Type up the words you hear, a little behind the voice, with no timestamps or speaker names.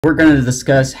We're going to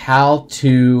discuss how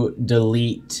to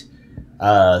delete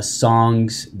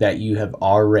songs that you have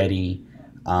already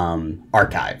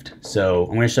archived. So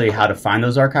I'm going to show you how to find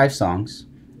those archived songs,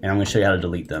 and I'm going to show you how to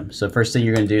delete them. So first thing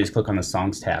you're going to do is click on the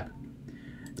Songs tab.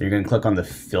 Then you're going to click on the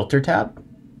Filter tab,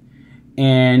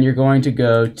 and you're going to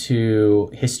go to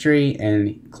History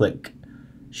and click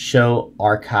Show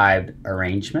Archived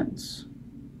Arrangements.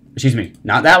 Excuse me,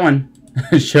 not that one.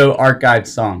 Show Archived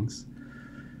Songs.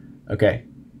 Okay.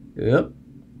 Yep.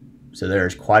 So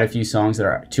there's quite a few songs. There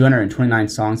are 229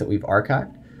 songs that we've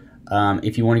archived.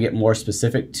 If you want to get more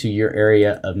specific to your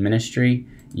area of ministry,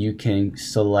 you can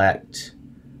select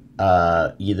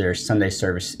either Sunday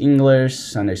Service English,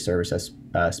 Sunday Service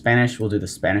Spanish. We'll do the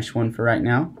Spanish one for right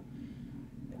now.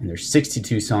 And there's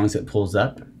 62 songs that pulls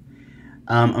up.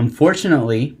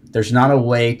 Unfortunately, there's not a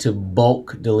way to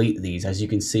bulk delete these. As you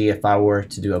can see, if I were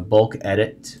to do a bulk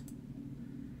edit,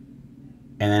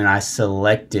 and then I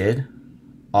selected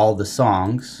all the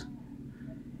songs,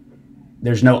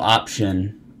 there's no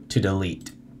option to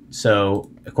delete.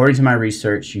 So according to my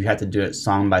research, you have to do it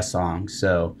song by song.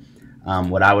 So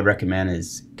what I would recommend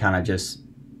is kind of just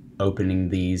opening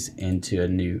these into a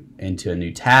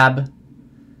new tab,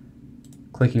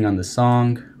 clicking on the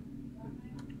song,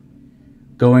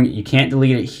 you can't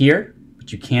delete it here,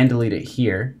 but you can delete it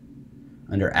here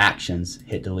under Actions.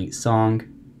 Hit Delete Song.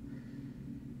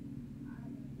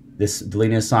 This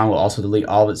deleting a song will also delete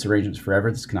all of its arrangements forever.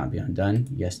 This cannot be undone.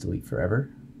 Yes, delete forever.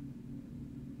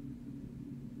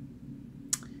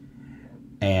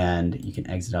 And you can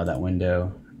exit out of that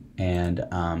window. And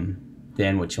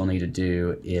then what you'll need to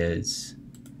do is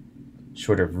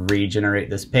sort of regenerate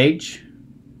this page.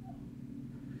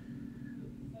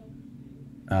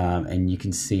 And you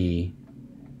can see,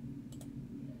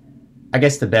 I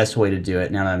guess the best way to do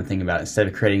it, now that I'm thinking about it, instead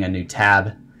of creating a new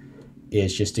tab,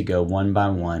 is just to go one by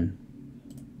one,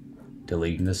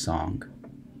 deleting the song,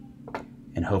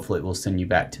 and hopefully it will send you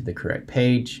back to the correct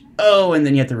page. Oh, and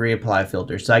then you have to reapply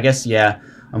filter. So I guess, yeah,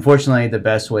 unfortunately the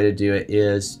best way to do it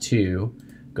is to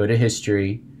go to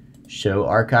History, Show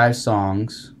Archive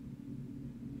Songs,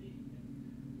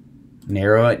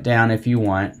 narrow it down if you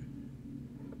want,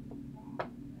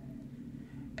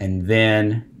 and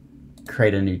then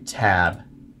create a new tab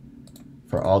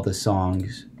for all the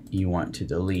songs you want to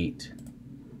delete,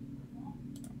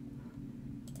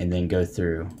 and then go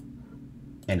through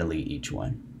and delete each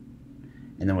one.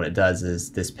 And then what it does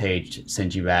is this page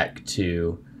sends you back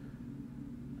to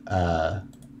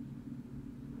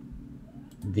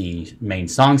the main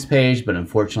songs page, but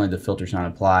unfortunately the filter's not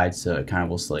applied, so it kind of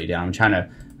will slow you down. I'm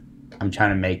trying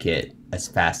to make it as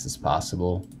fast as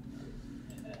possible.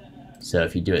 So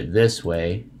if you do it this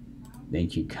way, then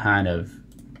you kind of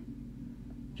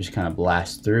just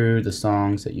blast through the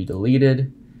songs that you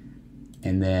deleted,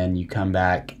 and then you come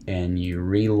back and you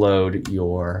reload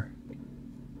your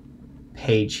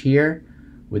page here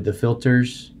with the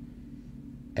filters,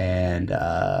 and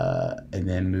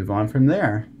then move on from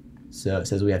there. So it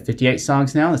says we have 58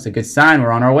 songs now. That's a good sign.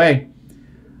 We're on our way.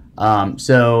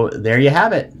 So there you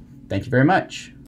have it. Thank you very much.